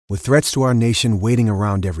With threats to our nation waiting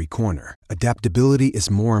around every corner, adaptability is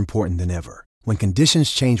more important than ever. When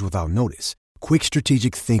conditions change without notice, quick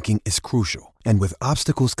strategic thinking is crucial. And with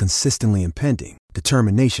obstacles consistently impending,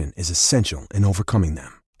 determination is essential in overcoming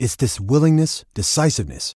them. It's this willingness,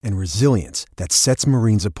 decisiveness, and resilience that sets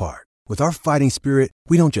Marines apart. With our fighting spirit,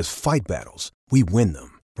 we don't just fight battles, we win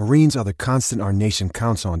them. Marines are the constant our nation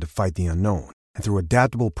counts on to fight the unknown. And through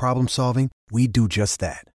adaptable problem solving, we do just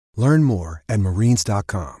that. Learn more at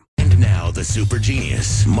marines.com. And now the super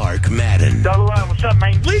genius, Mark Madden. What's up,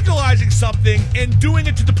 man? Legalizing something and doing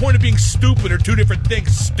it to the point of being stupid are two different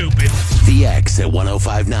things, stupid. The X at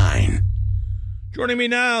 105.9. Joining me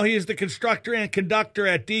now, he is the constructor and conductor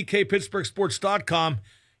at DKPittsburghSports.com.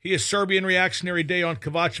 He is Serbian reactionary Dejan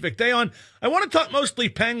Kovacevic. Dejan, I want to talk mostly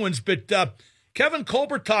Penguins, but Kevin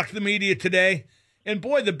Colbert talked to the media today, and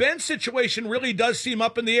boy, the Ben situation really does seem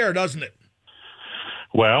up in the air, doesn't it?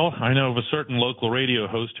 Well, I know of a certain local radio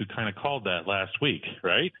host who kind of called that last week,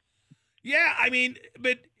 right? Yeah, I mean,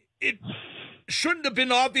 but it shouldn't have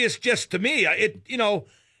been obvious just to me.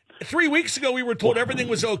 3 weeks ago we were told everything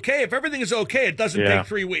was okay. If everything is okay, it doesn't take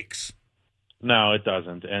 3 weeks. No, it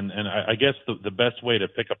doesn't. And I guess the best way to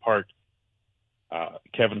pick apart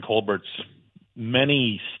Kevin Colbert's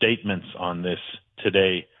many statements on this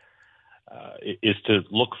today is to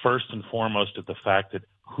look first and foremost at the fact that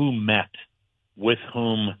who met with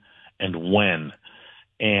whom and when.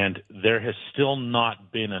 And there has still not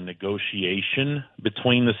been a negotiation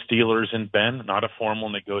between the Steelers and Ben, not a formal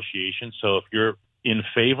negotiation. So if you're in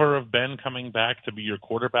favor of Ben coming back to be your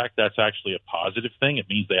quarterback, that's actually a positive thing. It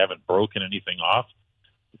means they haven't broken anything off.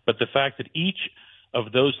 But the fact that each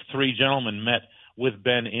of those three gentlemen met with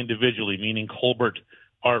Ben individually, meaning Colbert,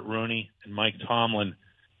 Art Rooney, and Mike Tomlin,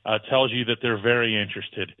 tells you that they're very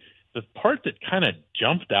interested. The part that kind of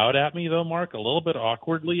jumped out at me, though, Mark, a little bit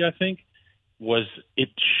awkwardly, I think, was it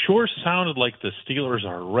sure sounded like the Steelers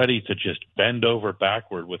are ready to just bend over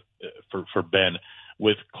backward for Ben,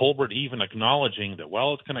 with Colbert even acknowledging that,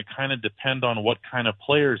 well, it's going to kind of depend on what kind of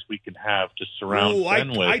players we can have to surround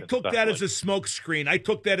Ben with. I took that as a smoke screen. I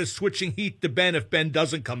took that as switching heat to Ben if Ben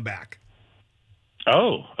doesn't come back.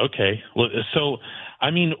 Oh, okay. Well, so,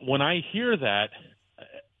 I mean, when I hear that,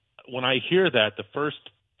 the first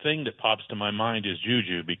thing that pops to my mind is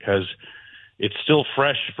Juju, because it's still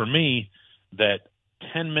fresh for me that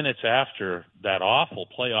 10 minutes after that awful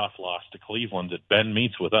playoff loss to Cleveland that Ben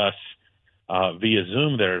meets with us via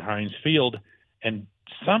Zoom there at Heinz Field, and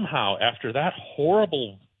somehow after that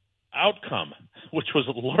horrible outcome, which was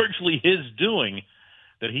largely his doing,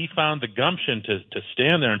 that he found the gumption to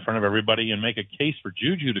stand there in front of everybody and make a case for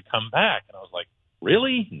Juju to come back. And I was like,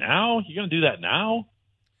 really? Now? You're going to do that now?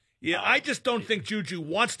 Yeah, I just don't think Juju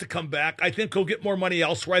wants to come back. I think he'll get more money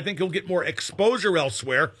elsewhere. I think he'll get more exposure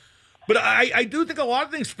elsewhere. But I do think a lot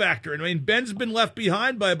of things factor in. I mean, Ben's been left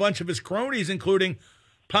behind by a bunch of his cronies, including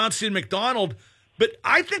Pouncey and McDonald. But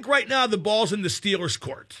I think right now the ball's in the Steelers'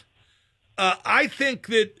 court. I think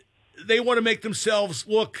that they want to make themselves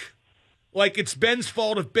look like it's Ben's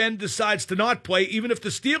fault if Ben decides to not play, even if the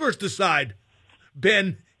Steelers decide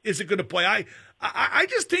Ben isn't going to play. I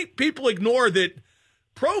just think people ignore that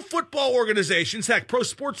pro football organizations, heck, pro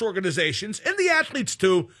sports organizations, and the athletes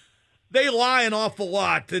too, they lie an awful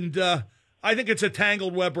lot, and I think it's a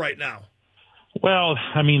tangled web right now. Well,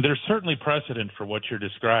 I mean, there's certainly precedent for what you're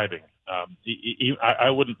describing. I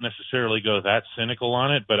wouldn't necessarily go that cynical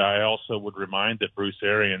on it, but I also would remind that Bruce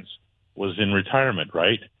Arians was in retirement,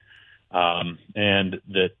 right? And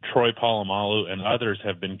that Troy Polamalu and others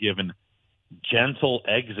have been given gentle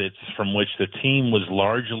exits from which the team was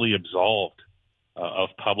largely absolved of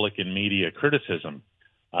public and media criticism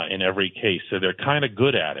in every case. So they're kind of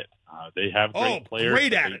good at it. They have great players.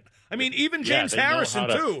 Great at it. I mean, even James Harrison,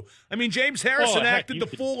 too. I mean, James Harrison acted the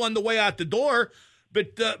fool on the way out the door,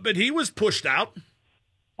 but he was pushed out.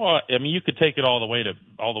 Well, I mean, you could take it all the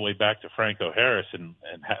way back to Franco Harris and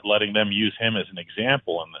letting them use him as an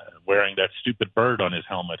example and wearing that stupid bird on his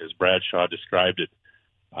helmet, as Bradshaw described it,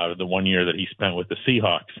 the 1 year that he spent with the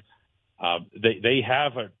Seahawks.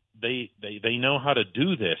 They know how to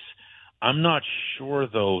do this. I'm not sure,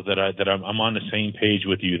 though, that I'm on the same page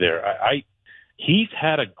with you there. He's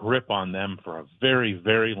had a grip on them for a very,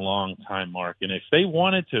 very long time, Mark. And if they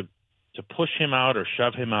wanted to push him out or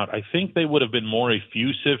shove him out, I think they would have been more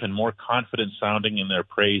effusive and more confident sounding in their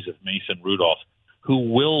praise of Mason Rudolph,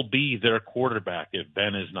 who will be their quarterback if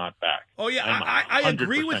Ben is not back. Oh, yeah, I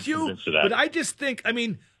agree with you, but I just think, I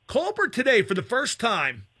mean, Colbert today for the first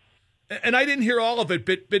time, and I didn't hear all of it,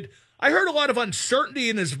 but I heard a lot of uncertainty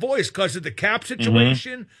in his voice because of the cap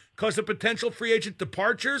situation, because of potential free agent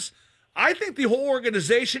departures. I think the whole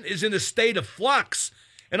organization is in a state of flux.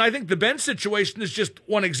 And I think the Ben situation is just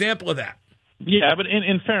one example of that. Yeah, but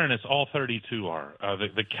in fairness, all 32 are.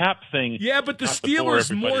 The cap thing. Yeah, but the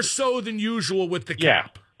Steelers more so than usual with the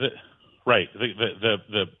cap. Right.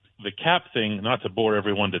 The cap thing, not to bore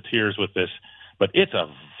everyone to tears with this, but it's a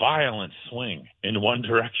violent swing in one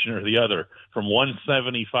direction or the other, from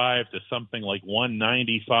 175 to something like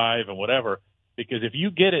 195 and whatever, because if you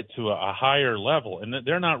get it to a higher level, and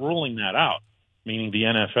they're not ruling that out, meaning the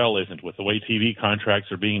NFL isn't, with the way TV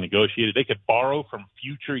contracts are being negotiated, they could borrow from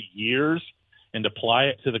future years and apply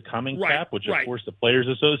it to the coming cap, which, of course, the Players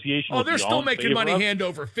Association they're still making money hand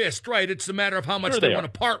over fist, right? It's a matter of how much they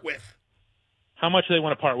want to part with. How much they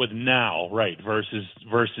want to part with now, right, versus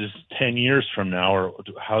 10 years from now, or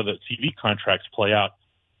how the TV contracts play out.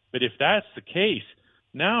 But if that's the case,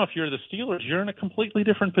 now if you're the Steelers, you're in a completely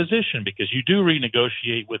different position, because you do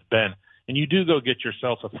renegotiate with Ben, and you do go get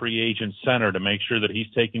yourself a free agent center to make sure that he's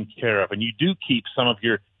taken care of, and you do keep some of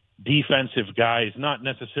your defensive guys, not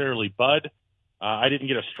necessarily Bud. I didn't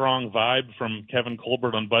get a strong vibe from Kevin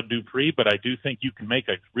Colbert on Bud Dupree, but I do think you can make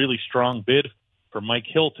a really strong bid for Mike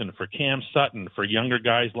Hilton, for Cam Sutton, for younger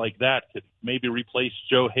guys like that to maybe replace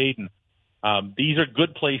Joe Hayden. These are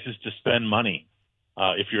good places to spend money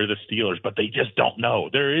if you're the Steelers, but they just don't know.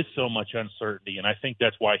 There is so much uncertainty, and I think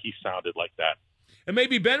that's why he sounded like that. And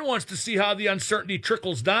maybe Ben wants to see how the uncertainty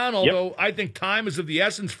trickles down, although I think time is of the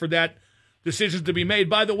essence for that decision to be made.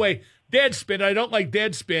 By the way, Deadspin, I don't like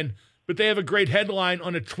Deadspin, but they have a great headline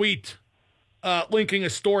on a tweet linking a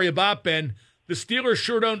story about Ben. The Steelers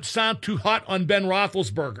sure don't sound too hot on Ben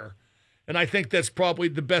Roethlisberger. And I think that's probably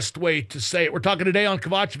the best way to say it. We're talking today on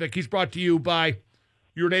Kovacevic. He's brought to you by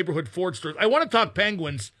your neighborhood Ford stores. I want to talk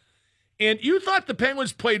Penguins. And you thought the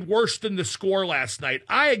Penguins played worse than the score last night.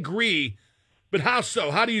 I agree. But how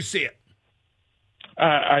so? How do you see it?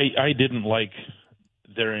 I didn't like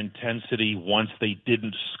their intensity once they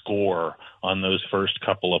didn't score on those first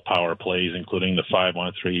couple of power plays, including the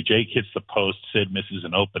 5-on-3. Jake hits the post. Sid misses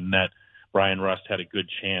an open net. Brian Rust had a good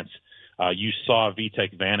chance. You saw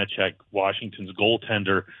Vitek Vanacek, Washington's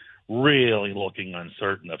goaltender, really looking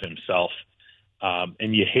uncertain of himself.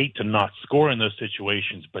 And you hate to not score in those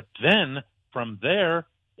situations. But then, from there,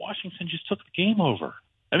 Washington just took the game over.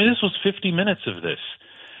 I mean, this was 50 minutes of this.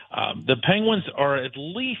 The Penguins are at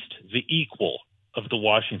least the equal of the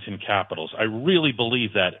Washington Capitals. I really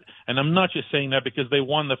believe that. And I'm not just saying that because they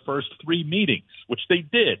won the first 3 meetings, which they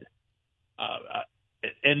did.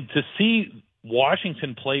 And to see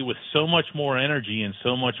Washington play with so much more energy and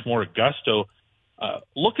so much more gusto,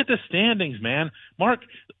 look at the standings, man. Mark,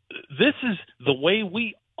 this is the way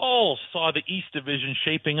we all saw the East Division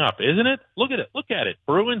shaping up, isn't it? Look at it. Look at it.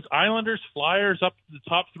 Bruins, Islanders, Flyers up to the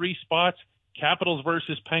top 3 spots. Capitals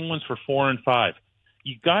versus Penguins for 4 and 5.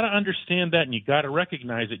 You got to understand that, and you got to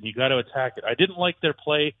recognize it, and you got to attack it. I didn't like their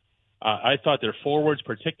play. I thought their forwards,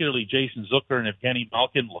 particularly Jason Zucker and Evgeny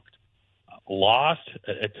Malkin, looked lost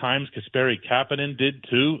at times. Kasperi Kapanen did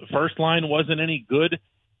too. First line wasn't any good.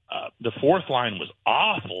 The fourth line was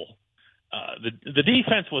awful. The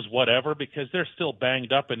defense was whatever because they're still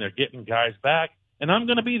banged up and they're getting guys back. And I'm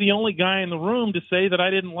going to be the only guy in the room to say that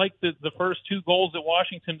I didn't like the first 2 goals that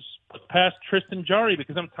Washington put past Tristan Jarry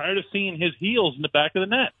because I'm tired of seeing his heels in the back of the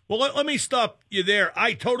net. Well, let me stop you there.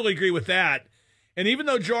 I totally agree with that. And even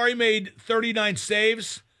though Jarry made 39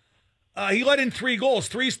 saves, he let in 3 goals.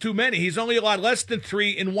 3's too many. He's only allowed less than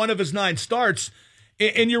 3 in 1 of his 9 starts.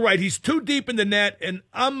 And you're right. He's too deep in the net. And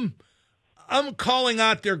I'm calling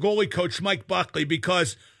out their goalie coach, Mike Buckley,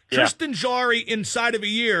 because Tristan Jarry, inside of a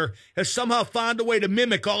year, has somehow found a way to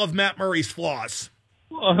mimic all of Matt Murray's flaws.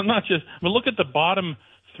 Well, not just. I mean, look at the bottom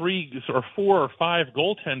 3 or 4 or 5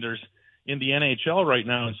 goaltenders in the NHL right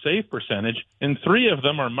now in save percentage, and 3 of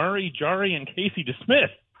them are Murray, Jarry, and Casey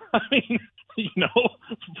DeSmith. I mean,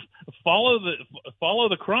 follow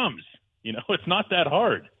the crumbs. It's not that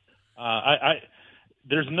hard.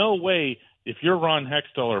 There's no way if you're Ron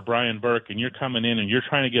Hextall or Brian Burke and you're coming in and you're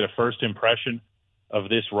trying to get a first impression of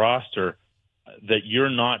this roster that you're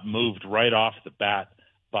not moved right off the bat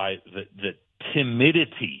by the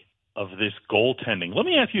timidity of this goaltending. Let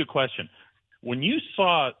me ask you a question. When you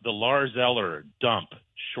saw the Lars Eller dump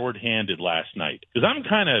shorthanded last night, because I'm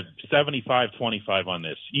kind of 75-25 on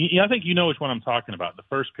this. I think you know which one I'm talking about, the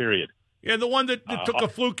first period. Yeah, the one that took a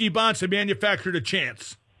fluky bounce and manufactured a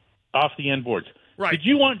chance. Off the end boards. Right. Did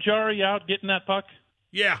you want Jarry out getting that puck?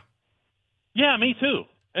 Yeah. Yeah, me too.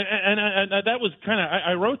 And that was kind of –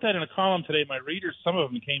 I wrote that in a column today. My readers, some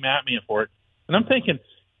of them came at me for it. And I'm thinking,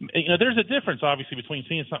 there's a difference, obviously, between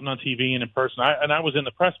seeing something on TV and in person. I was in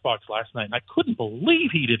the press box last night, and I couldn't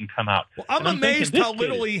believe he didn't come out. Well, I'm amazed how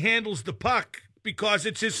little he handles the puck because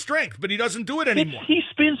it's his strength, but he doesn't do it anymore. He's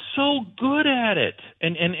been so good at it.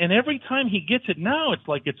 And every time he gets it now, it's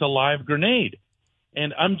like it's a live grenade.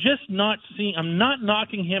 And I'm just not seeing – I'm not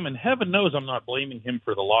knocking him, and heaven knows I'm not blaming him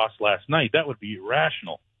for the loss last night. That would be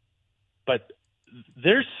irrational. But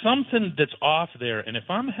there's something that's off there. And if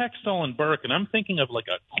I'm Hextall and Burke and I'm thinking of like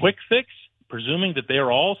a quick fix, presuming that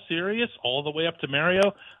they're all serious all the way up to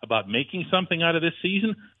Mario about making something out of this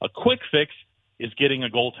season, a quick fix is getting a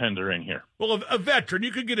goaltender in here. Well, a veteran.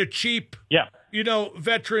 You could get a cheap, yeah,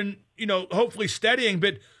 veteran, hopefully steadying.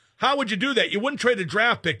 But how would you do that? You wouldn't trade a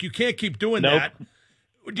draft pick. You can't keep doing that.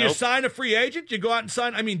 Do you sign a free agent? You go out and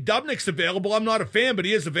sign? I mean, Dubnik's available. I'm not a fan, but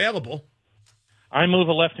he is available. I move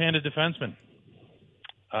a left-handed defenseman.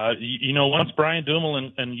 Once Brian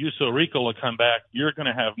Dumoulin and Juuso Riikola will come back, you're going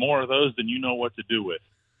to have more of those than you know what to do with.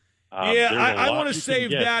 I want to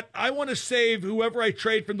save that. I want to save whoever I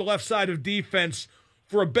trade from the left side of defense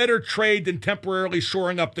for a better trade than temporarily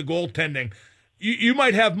shoring up the goaltending. You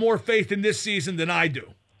might have more faith in this season than I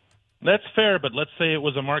do. That's fair, but let's say it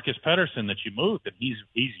was a Marcus Pettersson that you moved, and he's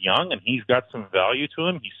young and he's got some value to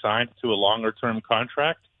him. He signed to a longer-term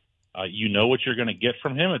contract. You know what you're going to get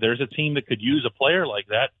from him. If there's a team that could use a player like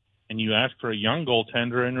that, and you ask for a young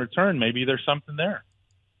goaltender in return, maybe there's something there.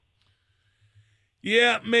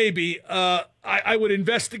 Yeah, maybe. I would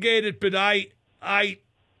investigate it, but I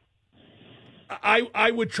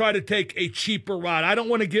would try to take a cheaper route. I don't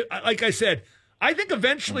want to get, like I said, I think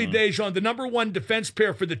eventually, Dejan, the number one defense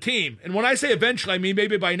pair for the team, and when I say eventually, I mean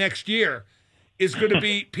maybe by next year, is going to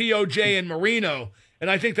be POJ and Marino, and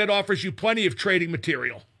I think that offers you plenty of trading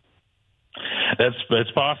material. That's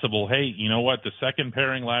possible. Hey, you know what? The second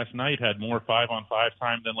pairing last night had more 5-on-5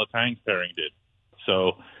 time than Letang's pairing did.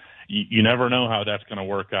 So you never know how that's going to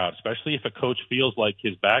work out, especially if a coach feels like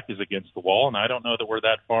his back is against the wall, and I don't know that we're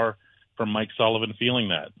that far from Mike Sullivan feeling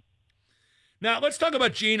that. Now, let's talk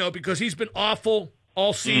about Gino because he's been awful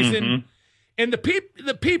all season. Mm-hmm. And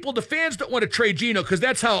the fans don't want to trade Gino because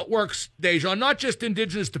that's how it works, Dejan, not just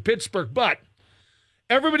indigenous to Pittsburgh, but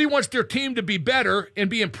everybody wants their team to be better and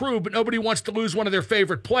be improved, but nobody wants to lose one of their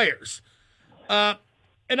favorite players. And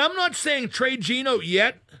I'm not saying trade Gino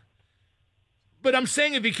yet, but I'm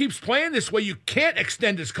saying if he keeps playing this way, you can't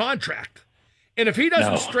extend his contract. And if he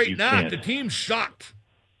doesn't straighten out, the team's shocked.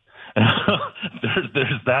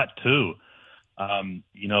 There's that, too.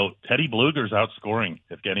 Teddy Bluger's outscoring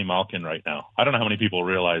Evgeny Malkin right now. I don't know how many people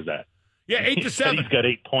realize that. Yeah, 8-7. Teddy's got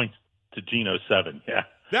 8 points to Gino's 7. Yeah.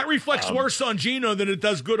 That reflects worse on Gino than it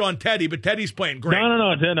does good on Teddy, but Teddy's playing great.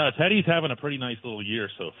 No. Teddy's having a pretty nice little year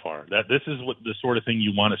so far. This is what the sort of thing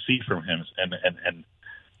you want to see from him.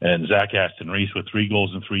 And Zach Aston Reese with 3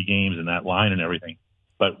 goals in 3 games in that line and everything.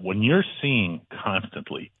 But when you're seeing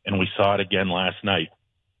constantly, and we saw it again last night,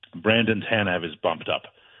 Brandon Tanev is bumped up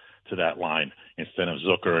to that line instead of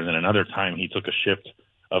Zucker, and then another time he took a shift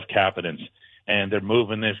of Kapanen's, and they're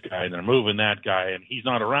moving this guy and they're moving that guy, and he's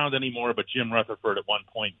not around anymore, but Jim Rutherford at one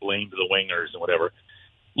point blamed the wingers and whatever.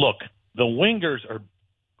 Look, the wingers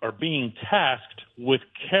are being tasked with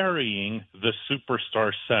carrying the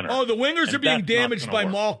superstar center. Oh, the wingers are being damaged by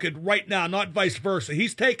Malkin right now, not vice versa.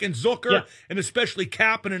 He's taken Zucker and especially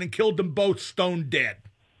Kapanen and killed them both stone dead.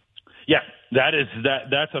 Yeah,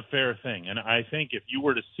 that's a fair thing. And I think if you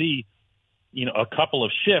were to see, a couple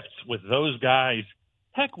of shifts with those guys,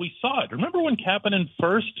 heck, we saw it. Remember when Kapanen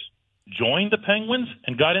first joined the Penguins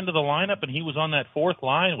and got into the lineup and he was on that fourth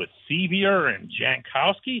line with Sevier and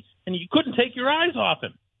Jankowski, and you couldn't take your eyes off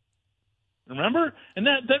him. Remember? And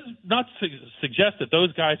that does not suggest that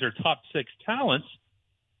those guys are top 6 talents,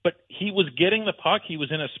 but he was getting the puck. He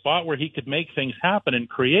was in a spot where he could make things happen and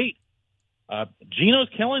create. Gino's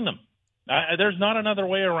killing them. There's not another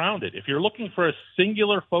way around it. If you're looking for a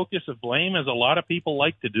singular focus of blame, as a lot of people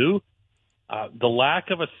like to do, the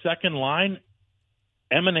lack of a second line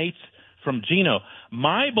emanates from Gino.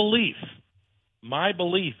 My belief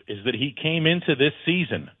is that he came into this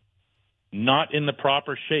season not in the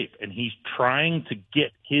proper shape, and he's trying to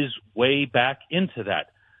get his way back into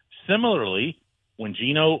that. Similarly, when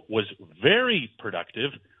Gino was very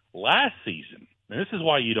productive last season, and this is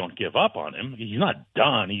why you don't give up on him. He's not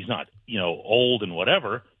done. He's not, old and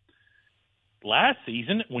whatever. Last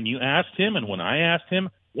season, when you asked him and when I asked him,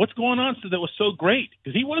 what's going on that was so great?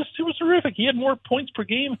 Because he was terrific. He had more points per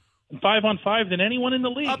game in 5-on-5 than anyone in the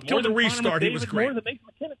league. Up to the restart, he was great. More than Nathan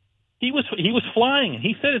McKinnon. He was flying.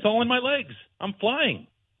 He said, it's all in my legs. I'm flying.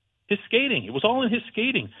 His skating. It was all in his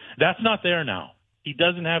skating. That's not there now. He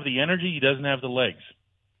doesn't have the energy. He doesn't have the legs.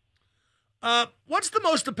 What's the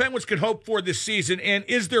most the Penguins could hope for this season, and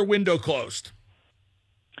is their window closed?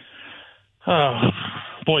 Oh,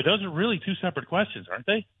 boy, those are really 2 separate questions, aren't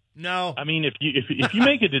they? No. I mean, if you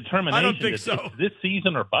make a determination I don't think that so. it's this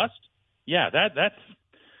season or bust, yeah, that's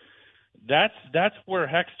where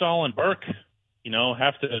Hextall and Burke,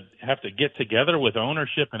 have to get together with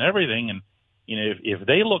ownership and everything. And if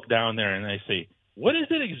they look down there and they say, what is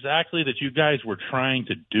it exactly that you guys were trying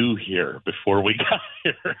to do here before we got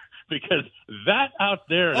here? Because that out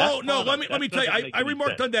there. Oh no, let me tell you. I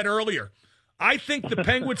remarked on that earlier. I think the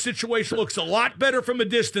Penguin situation looks a lot better from a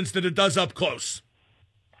distance than it does up close.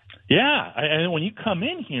 Yeah, and when you come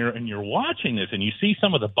in here and you're watching this and you see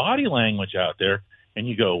some of the body language out there, and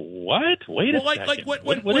you go, "What? Wait a second. Like what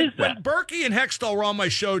when is that?" Berkey and Hextall were on my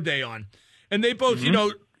show day on, and they both,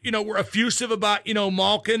 were effusive about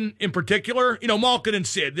Malkin in particular. Malkin and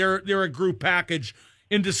Sid, they're a group package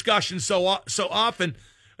in discussion so often.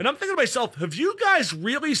 And I'm thinking to myself, have you guys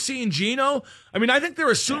really seen Gino? I mean, I think they're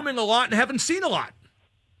assuming a lot and haven't seen a lot.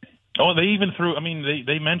 Oh, they even threw. I mean,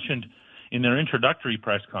 they mentioned in their introductory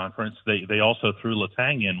press conference, they also threw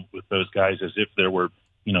Letang in with those guys as if there were,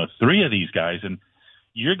 three of these guys. And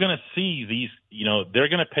you're going to see these, they're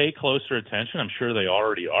going to pay closer attention. I'm sure they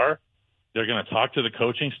already are. They're going to talk to the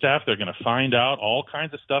coaching staff. They're going to find out all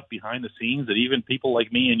kinds of stuff behind the scenes that even people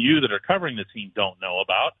like me and you that are covering the team don't know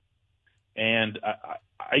about. And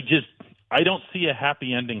I don't see a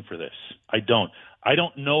happy ending for this. I don't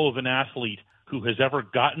know of an athlete who has ever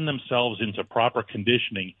gotten themselves into proper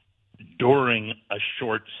conditioning during a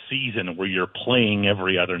short season where you're playing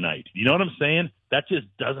every other night. You know what I'm saying? That just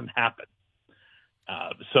doesn't happen.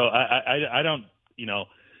 So I don't,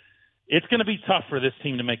 it's going to be tough for this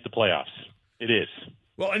team to make the playoffs. It is.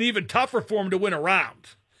 Well, and even tougher for them to win a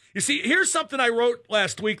round. You see, here's something I wrote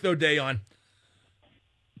last week, though, Dayon.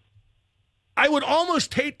 I would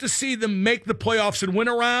almost hate to see them make the playoffs and win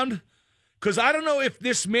a round, because I don't know if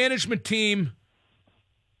this management team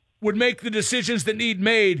would make the decisions that need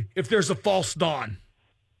made if there's a false dawn.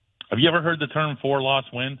 Have you ever heard the term 4-loss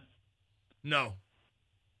win? No.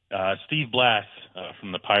 Steve Blass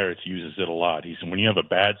from the Pirates uses it a lot. He said when you have a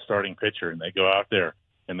bad starting pitcher and they go out there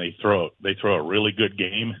and they throw a really good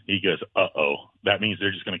game, he goes, uh-oh. That means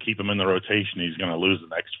they're just going to keep him in the rotation. He's going to lose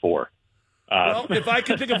the next 4. Well, if I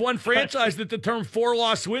can think of one franchise that the term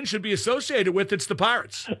 4-loss win should be associated with, it's the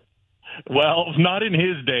Pirates. Well, not in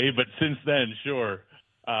his day, but since then, sure.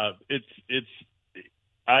 I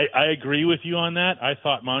agree with you on that. I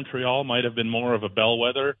thought Montreal might have been more of a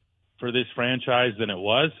bellwether for this franchise than it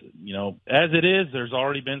was. As it is, there's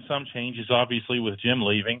already been some changes, obviously, with Jim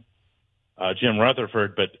leaving, Jim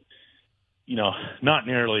Rutherford, but, not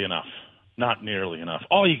nearly enough. Not nearly enough.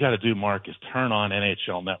 All you got to do, Mark, is turn on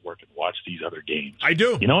NHL Network and watch these other games. I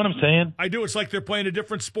do. You know what I'm saying? I do. It's like they're playing a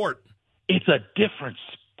different sport. It's a different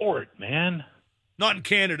sport, man. Not in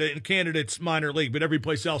Canada. In Canada, it's minor league, but every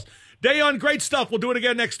place else. Dayon, great stuff. We'll do it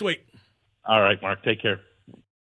again next week. All right, Mark. Take care.